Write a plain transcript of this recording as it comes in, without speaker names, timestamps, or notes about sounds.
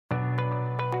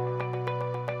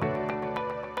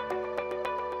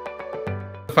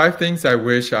5 things I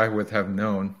wish I would have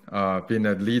known being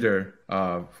a leader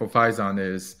for Phison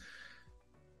is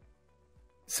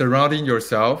surrounding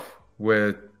yourself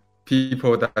with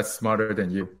people that are smarter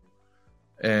than you,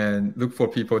 and look for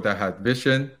people that have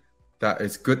vision, that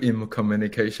is good in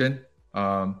communication.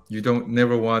 You don't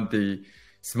never want the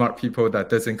smart people that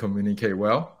doesn't communicate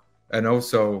well, and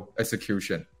also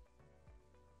execution.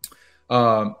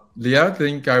 The other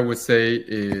thing I would say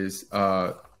is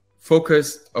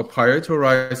focus or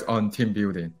prioritize on team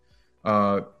building.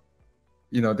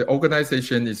 The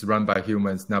organization is run by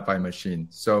humans, not by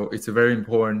machines. So it's very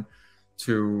important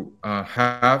to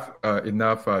have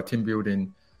enough team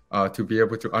building to be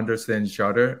able to understand each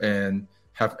other and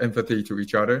have empathy to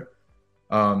each other.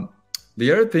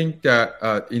 The other thing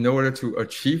that in order to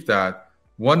achieve that,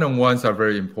 one-on-ones are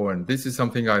very important. This is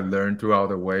something I learned throughout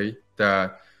the way,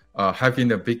 that having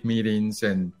the big meetings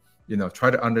and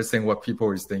try to understand what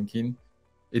people is thinking,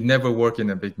 it never works in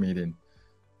a big meeting.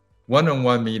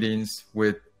 One-on-one meetings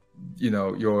with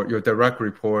your direct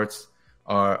reports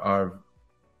are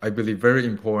I believe very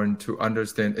important to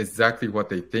understand exactly what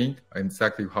they think and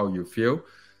exactly how you feel,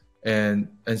 and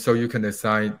so you can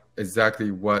decide exactly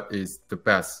what is the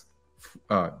best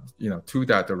to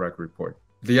that direct report.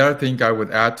 The other thing I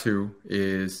would add to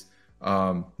is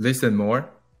listen more.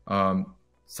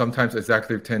 Sometimes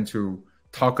executives tend to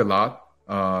talk a lot,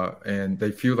 and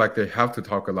they feel like they have to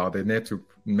talk a lot. They need to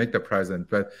make the present,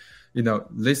 but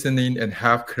listening and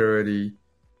have clarity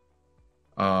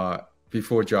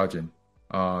before judging.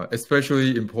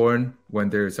 Especially important when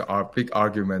there's a big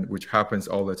argument, which happens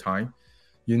all the time.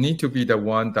 You need to be the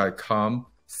one that calm,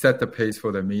 set the pace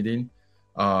for the meeting,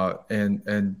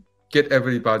 and get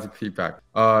everybody's feedback.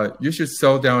 You should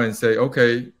slow down and say,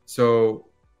 okay, so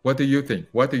what do you think?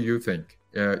 What do you think?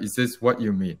 Is this what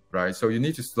you mean, right? So you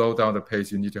need to slow down the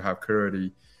pace. You need to have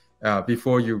clarity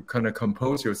before you kind of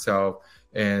compose yourself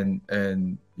and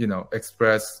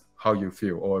express how you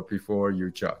feel, or before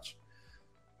you judge.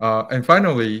 And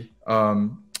finally,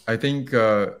 I think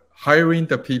hiring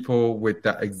the people with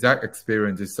that exact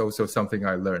experience is also something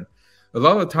I learned. A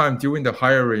lot of time during the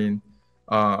hiring,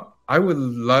 I would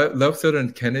love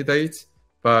certain candidates,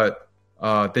 but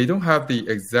they don't have the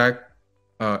exact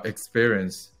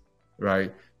experience,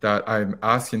 right, that I'm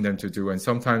asking them to do. And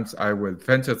sometimes I would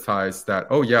fantasize that,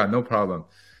 oh yeah, no problem.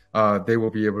 They will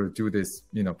be able to do this,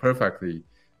 perfectly.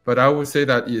 But I would say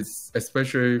that it's,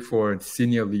 especially for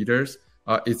senior leaders,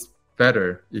 it's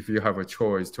better if you have a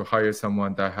choice to hire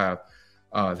someone that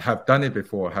have done it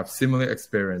before, have similar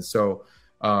experience. So,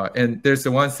 and there's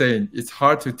the one saying, it's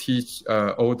hard to teach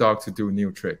old dog to do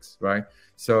new tricks, right?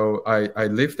 So I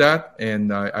live that,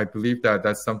 and I believe that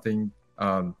that's something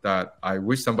that I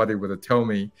wish somebody would have told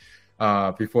me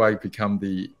before I become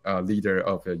the leader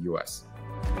of the US.